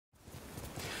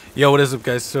Yo, what is up,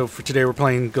 guys? So for today we're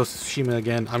playing Ghost of Tsushima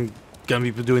again. I'm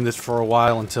gonna be doing this for a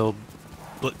while until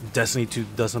Destiny 2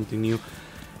 does something new.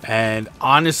 And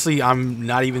honestly, I'm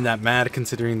not even that mad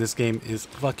considering this game is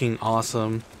fucking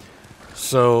awesome.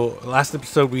 So last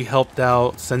episode we helped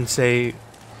out Sensei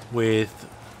with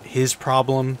his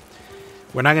problem.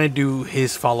 We're not gonna do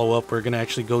his follow-up. We're gonna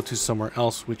actually go to somewhere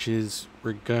else, which is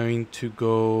we're going to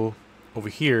go over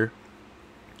here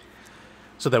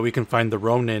so that we can find the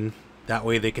Ronin. That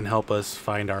way they can help us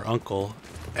find our uncle.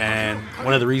 And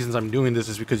one of the reasons I'm doing this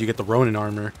is because you get the Ronin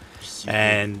armor.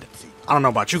 And I don't know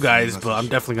about you guys, but I'm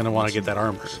definitely going to want to get that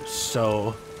armor.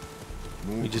 So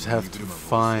we just have to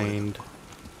find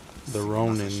the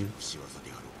Ronin.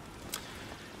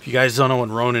 If you guys don't know what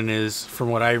Ronin is,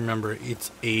 from what I remember,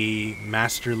 it's a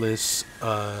masterless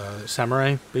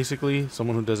samurai, basically.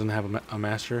 Someone who doesn't have a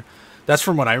master. That's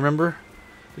from what I remember.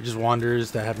 They're just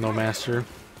wanderers that have no master.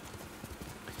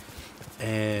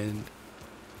 And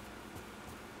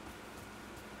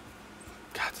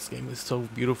God, this game is so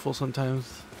beautiful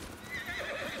sometimes.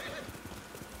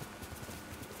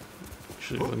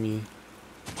 Actually, let me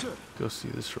go see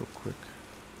this real quick.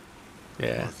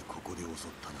 Yeah.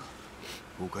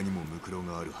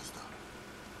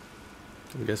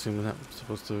 I'm guessing we're not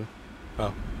supposed to.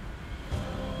 Oh.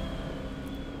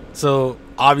 So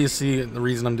obviously the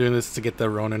reason I'm doing this is to get the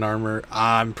Ronin armor.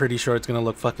 I'm pretty sure it's gonna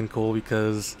look fucking cool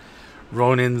because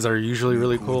Ronins are usually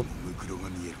really cool.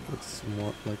 Let's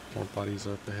more bodies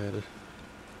up ahead.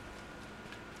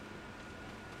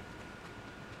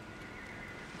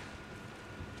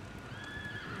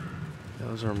 Yeah,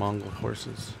 those are Mongol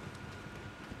horses.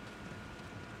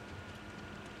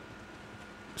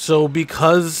 So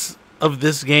because of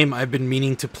this game, I've been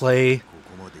meaning to play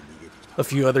a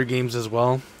few other games as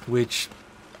well, which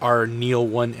are Neo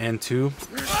 1 and 2.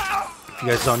 If you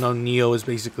guys don't know, Neo is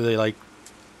basically like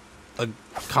a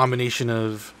combination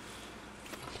of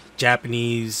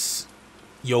Japanese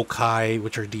yokai,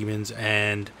 which are demons,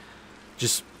 and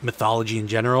just mythology in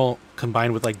general,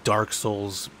 combined with like Dark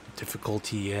Souls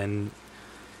difficulty. And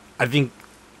I think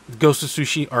Ghost of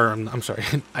Tsushima, or I'm sorry,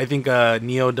 I think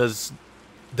Neo does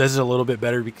it a little bit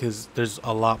better because there's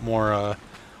a lot more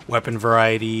weapon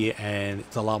variety and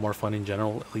it's a lot more fun in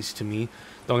general, at least to me.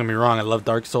 Don't get me wrong, I love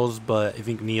Dark Souls, but I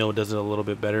think Neo does it a little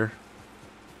bit better.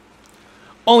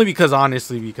 Only because,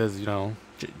 honestly, because, you know,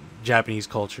 Japanese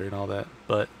culture and all that.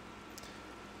 But,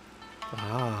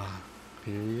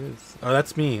 here he is. Oh,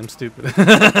 that's me. I'm stupid.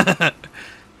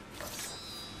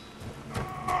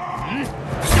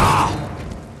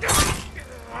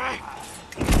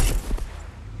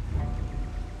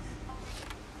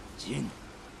 Jin.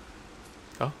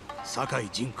 Oh. Sakai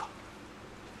Jin ka?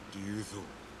 Ryuzo.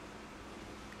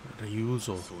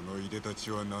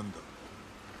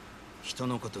 人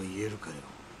のこと言えるかよ。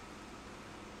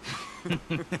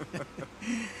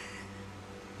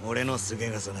俺のす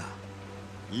げ傘だ。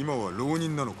今は浪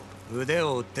人なのか。腕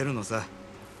を売ってるのさ。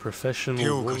Professional 手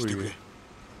を貸してく warrior. れ。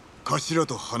頭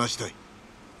と話したい。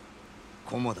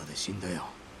菰田で死んだよ。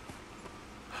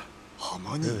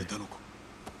浜にいたのか。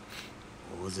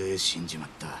大勢死んじまっ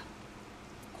た。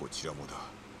こちらもだ。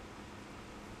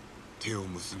手を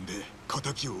結んで仇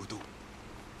を討とう。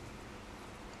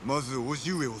まず叔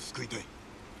父上を救いたい。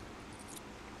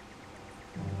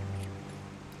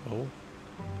Oh.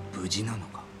 無事なの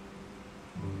か。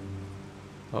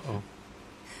Uh-oh.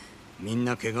 みん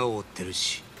な怪我を負ってる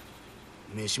し、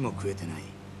飯も食えてない。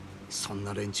そん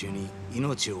な連中に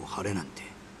命を張れなんて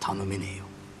頼めねえよ。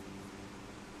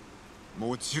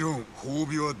もちろん褒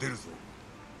美は出るぞ。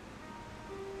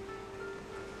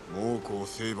猛虎を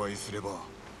成敗すれば、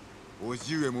叔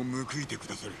父上も報いてく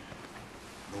ださる。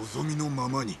望みのま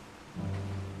まに。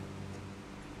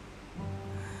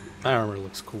My armor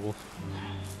looks cool.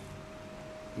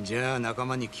 じゃあ仲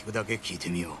間に聞くだけ聞いて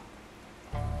みよ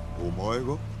う。お前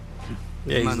が？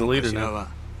 Yeah, he's the leader 今の頭 now. は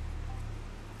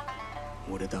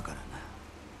俺だからな。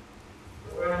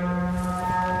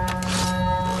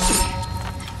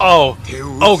Oh!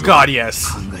 Oh god, yes!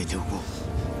 考えておこう。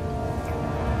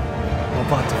I'm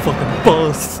about to fucking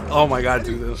bust. Oh my god,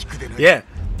 dude. Yeah,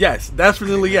 yes,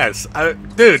 definitely yes.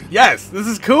 Dude, yes, this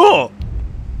is cool.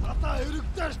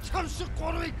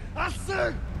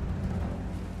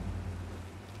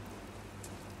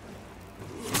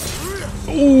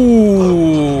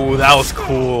 Ooh, that was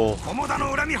cool. 菰田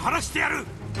の恨み晴らしてやる。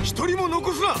一人も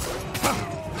残すな。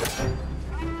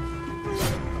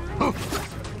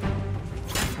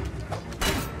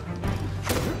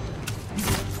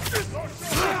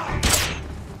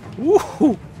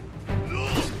Woohoo!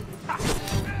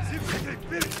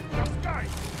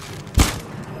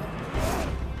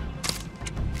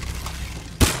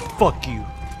 Fuck you.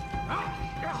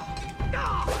 There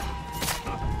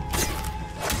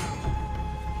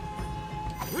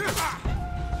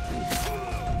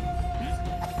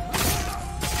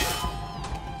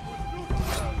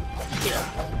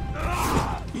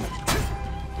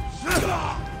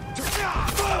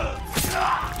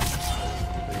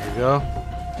you go.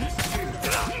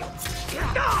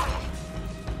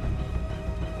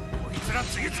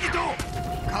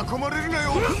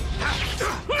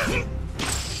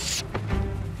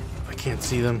 I can't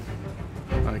see them.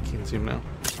 I can't see them now.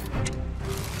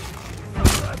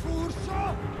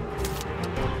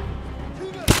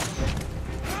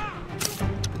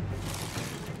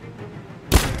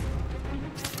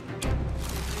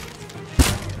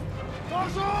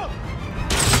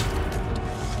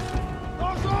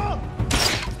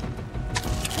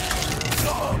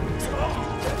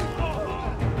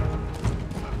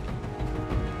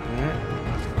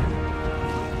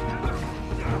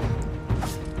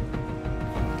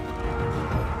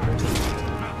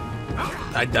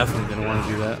 I definitely didn't want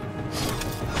to do that.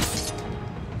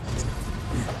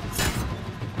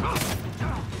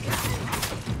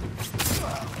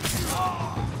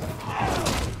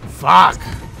 Fuck!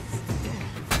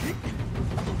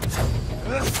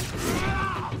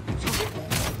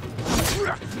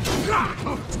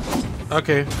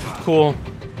 Okay, cool.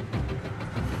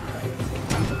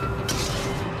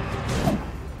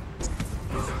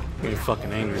 I'm getting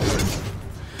fucking angry, dude.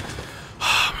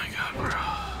 Oh my god, bro.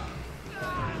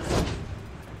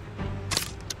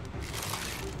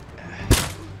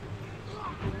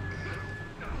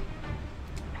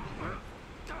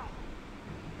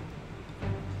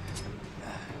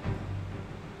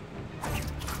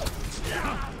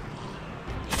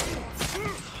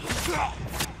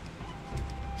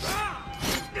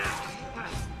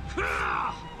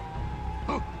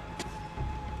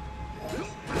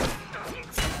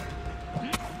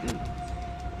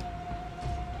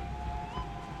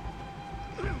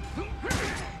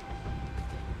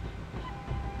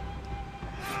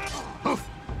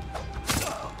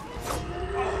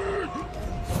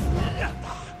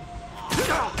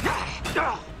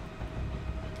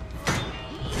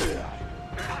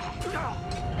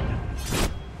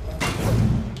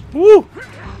 Woo!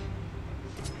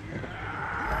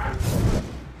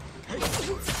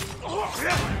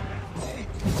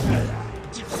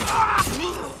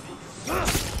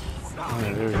 Oh,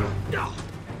 there we go.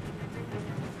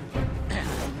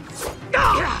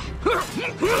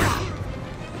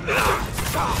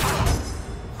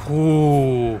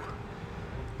 Ooh,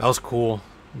 that was cool.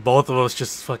 Both of us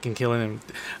just fucking killing him.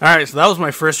 All right, so that was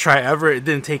my first try ever. It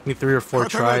didn't take me 3 or 4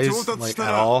 tries, like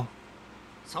at all.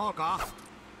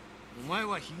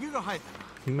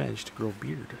 He managed to grow a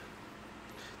beard.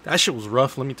 That shit was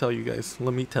rough. Let me tell you guys.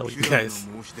 Let me tell you guys.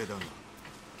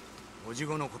 おじ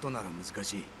ごのことなら難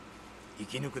しい。生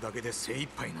き抜くだけで精一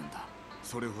杯なんだ。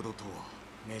それほどとは。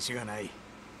飯がない。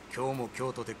今日も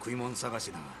京都で食い物探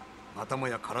しだが、またも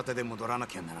や空手で戻らな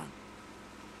きゃならん。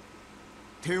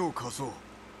手を貸そう。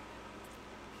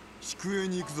宿営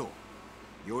に行くぞ。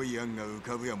良い案が浮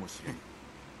かぶやもしれん。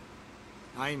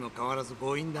愛も変わらず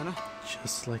強引だな。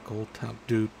Just like old town,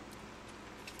 dude.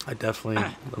 I definitely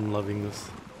am loving this.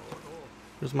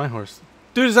 Where's my horse?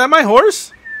 Dude, is that my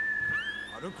horse?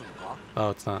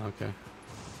 Oh, it's not. Okay.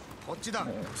 こっちだ。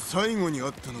最後に会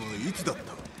ったのはいつだっ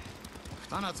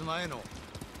た？2夏前の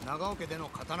長尾家での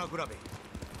刀比べ。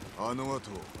あの後、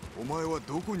お前は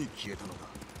どこに消えたのだ？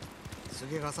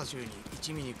菅笠衆に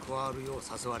一味に加わるよう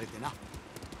誘われてな。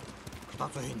2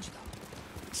つ返事だ。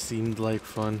Seemed like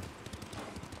fun.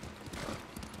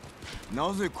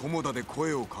 なぜ菰田で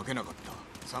声をかけなかった？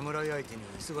侍相手に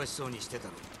忙しそうにしてた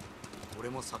ろ。俺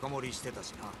も酒盛りしてた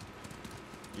しな。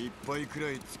一杯く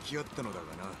らい付き合ったのだが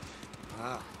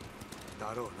な。ああ、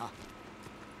だろうな。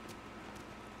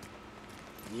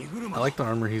I like the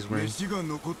armor he's wearing. 飯が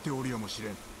残っておるやもしれ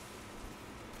ん。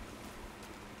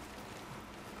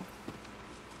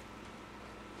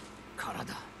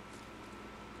体。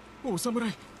お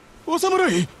侍、お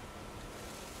侍。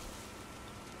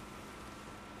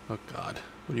Oh God,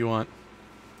 what do you want?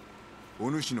 お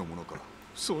主のものか。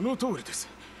その通りです。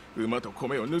馬と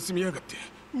米を盗みやがって、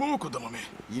猛虎どもめ。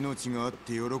命があっ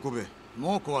て喜べ。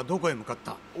猛虎はどこへ向かっ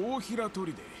た？大平砦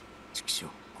で。畜生。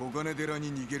小金寺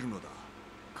に逃げるのだ。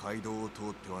街道を通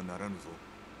ってはならぬ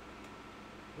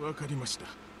ぞ。わかりました。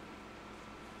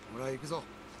ほら行くぞ。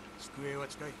宿営は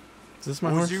近い。Is this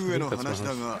my horse? 叔父上の I think that's my 話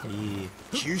だ horse. が、 Yeah.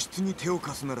 救出に手を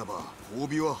貸すならば褒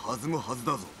美は弾むはず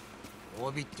だぞ。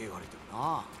褒美って言われてる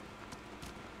な。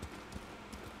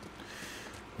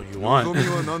What do you 望み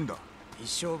want? は何だ？一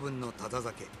生分のタダ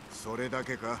酒。それだ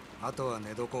けか？あとは寝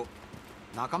床。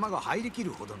仲間が入りき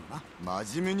るほどのな。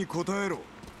真面目に答えろ。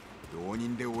浪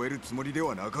人で終えるつもりで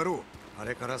はなかろう。あ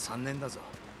れから3年だぞ。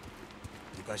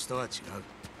昔とは違う。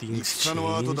 Things 戦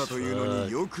の後だ change. というの Fuck.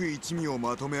 によく一味を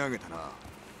まとめ上げたな。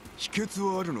秘訣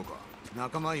はあるのか。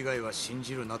仲間以外は信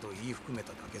じるなと言い含め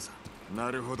ただけさ。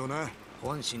なるほどな。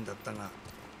本心だったが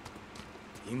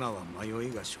今は迷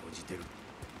いが生じてる。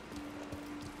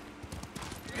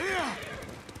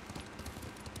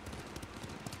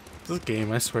 This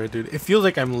game, I swear, dude. It feels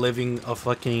like I'm living a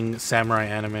fucking samurai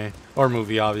anime. Or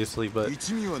movie, obviously, but...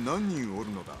 一味は何人お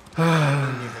るのだ。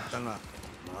に減ったが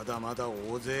まだまだ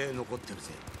大勢残ってるぜ。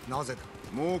なぜだ。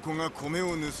猛虎が米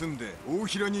を盗んで大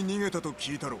平に逃げたと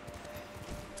聞いたろ。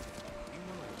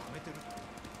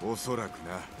おそらく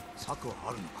な。策は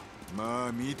あるのか。ま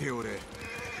あ見ておれ。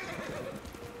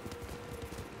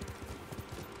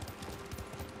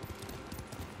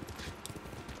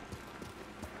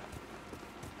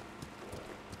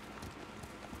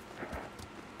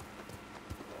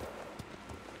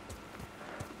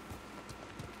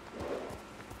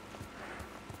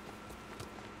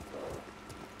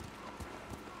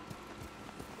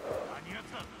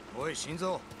おい心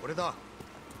臓、俺だ。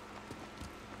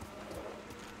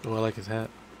 Oh, I like his hat.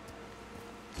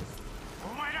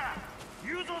 お前ら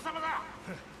雄三様だ。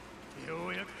よ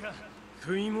うやくか。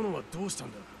食い物はどうした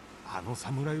んだ。あの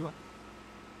侍は。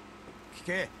聞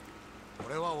け。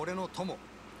俺は俺の友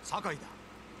酒井だ。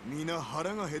皆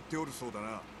腹が減っておるそうだ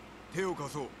な。手を貸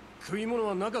そう。食い物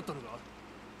はなかったのか。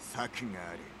策が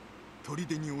ある。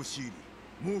砦に押し入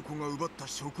り、猛虎が奪った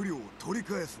食料を取り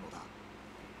返すのだ。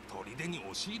砦に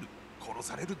押し入る。殺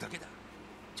されるだけだ。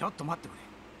ちょっと待ってくれ。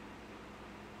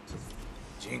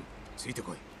ジン、ついて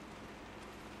こい。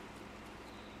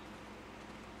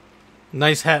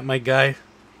 Nice hat, my guy.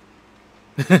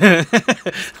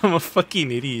 I'm a fucking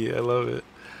idiot. I love it.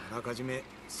 あらかじめ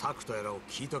策とやらを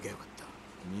聞いとけよかった。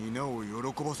皆を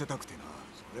喜ばせたくてな。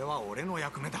それは俺の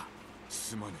役目だ。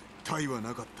すまねえ。体は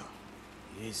なかっ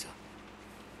た。いいさ。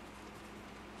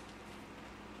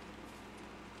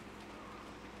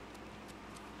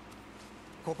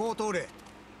ここを通れ。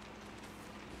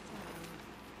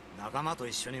仲間と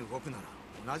一緒に動くな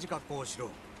ら同じ格好をし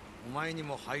ろ。お前に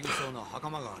も入りそうな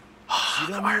袴がある。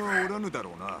知らぬはおらぬだ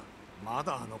ろうな。ま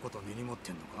だあのこと根に持っ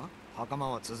てんのか。袴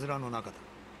はつづらの中だ。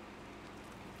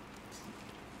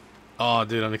 Oh,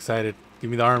 dude, I'm excited. Give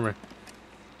me the armor.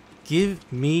 Give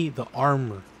me the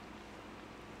armor.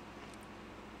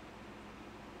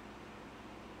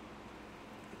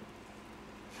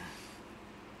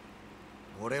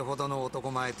 俺ほどの男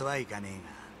前とはいかね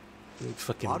え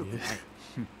Fucking が悪くない。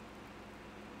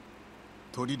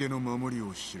 砦の守りを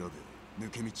調べ、抜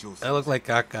け道を I look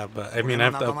like Kaka, but I mean,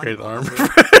 I have to upgrade the armor.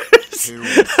 手を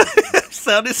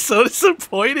Sounded so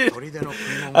disappointed. 砦の食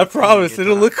い物 I promise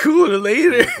it'll look cooler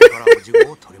later. からおじ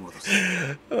ごを取り戻す。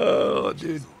 Oh,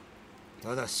 dude.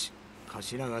 ただし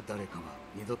頭が誰かは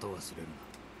二度と忘れる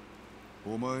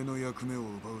な。お前の役目を奪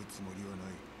うつもりはな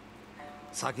い。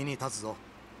先に立つぞ。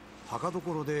墓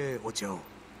所でお茶を。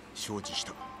承知し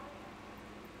た。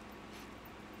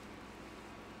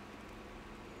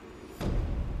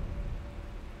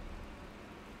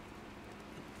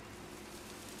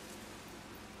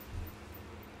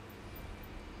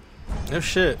 Oh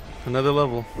shit, another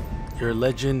level. Your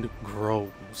legend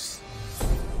grows.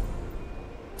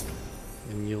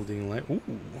 Unyielding light. Ooh,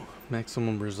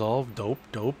 maximum resolve. Dope,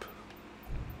 dope.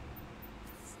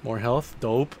 More health.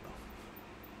 Dope.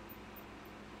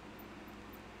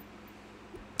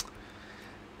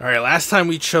 Alright, last time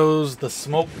we chose the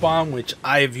smoke bomb, which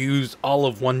I've used all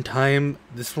of one time.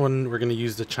 This one, we're going to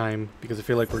use the chime, because I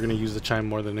feel like we're going to use the chime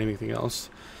more than anything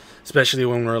else. Especially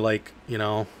when we're like, you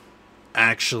know,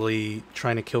 actually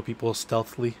trying to kill people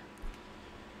stealthily.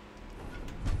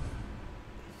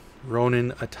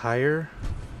 Ronin attire.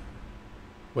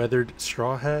 Weathered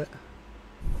straw hat.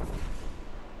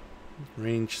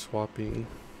 Range swapping.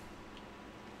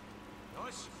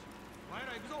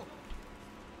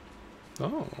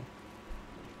 Oh.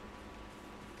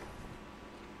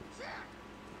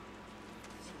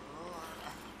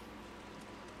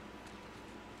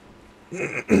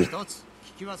 一つ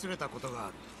聞き忘れたことがあ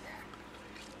る。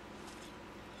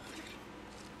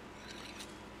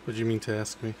 What do you mean to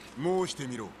ask me? 申して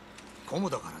みろ。コム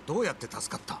だからどうやって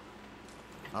助かった。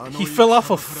 He fell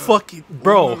off a fucking...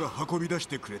 Bro. 女が運び出し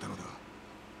てくれたのだ。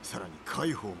さらに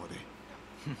解放まで。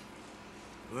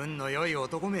運の良い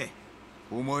男め。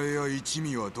お前や一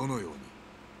味はどのよ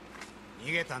うに。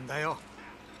逃げたんだよ。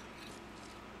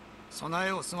備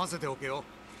えを済ませておけよ。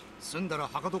済んだら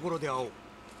墓所で会おう。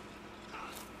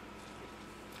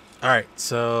Alright,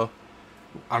 so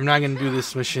I'm not going to do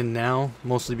this mission now,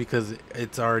 mostly because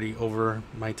it's already over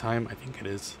my time. I think it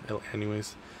is,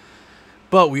 anyways.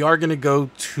 But we are going to go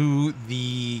to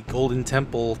the Golden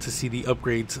Temple to see the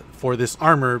upgrades for this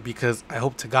armor, because I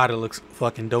hope to God it looks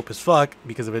fucking dope as fuck,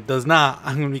 because if it does not,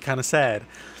 I'm going to be kind of sad,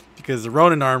 because the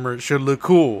Ronin armor should look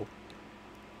cool.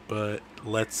 But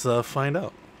let's find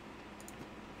out.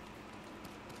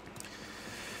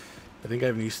 I think I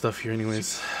have new stuff here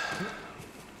anyways.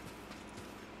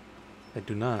 I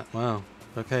do not. Wow.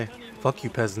 Okay. Fuck you,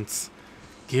 peasants.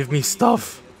 Give me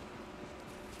stuff.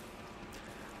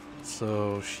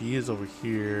 So she is over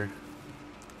here.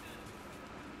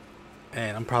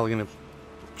 And I'm probably going to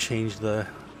change the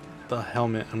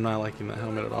helmet. I'm not liking the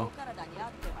helmet at all.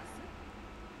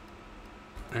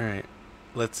 Alright.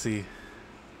 Let's see.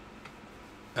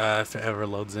 If it ever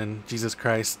loads in. Jesus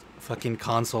Christ. Fucking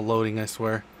console loading, I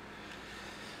swear.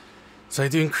 So I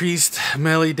do increased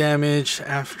melee damage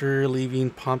after leaving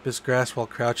Pompous Grass while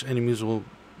crouched. Enemies will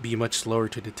be much slower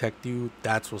to detect you.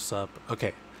 That's what's up.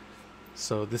 Okay.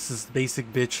 So this is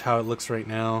basic bitch how it looks right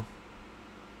now.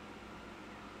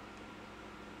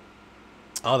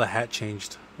 Oh, the hat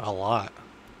changed a lot.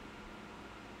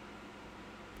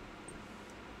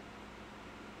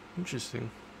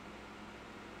 Interesting.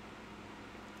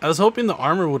 I was hoping the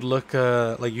armor would look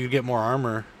like you'd get more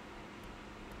armor.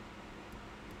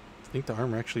 I think the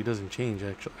armor actually doesn't change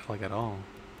like at all.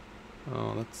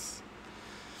 Oh,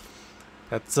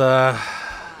 that's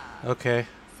okay.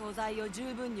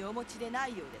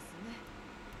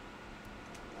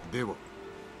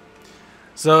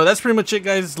 So that's pretty much it,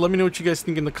 guys. Let me know what you guys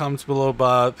think in the comments below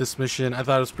about this mission. I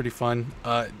thought it was pretty fun.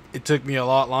 It took me a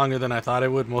lot longer than I thought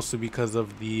it would, mostly because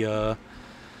of the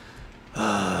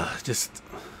just,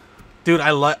 dude,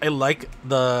 I like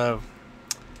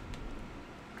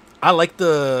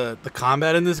the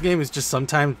combat in this game. It's just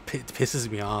sometimes pisses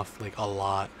me off like a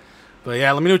lot. But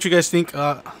yeah, let me know what you guys think.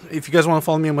 If you guys want to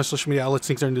follow me on my social media outlets,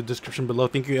 links are in the description below.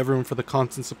 Thank you everyone for the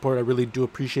constant support. I really do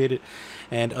appreciate it.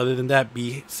 And other than that,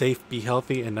 be safe, be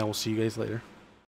healthy, and I will see you guys later.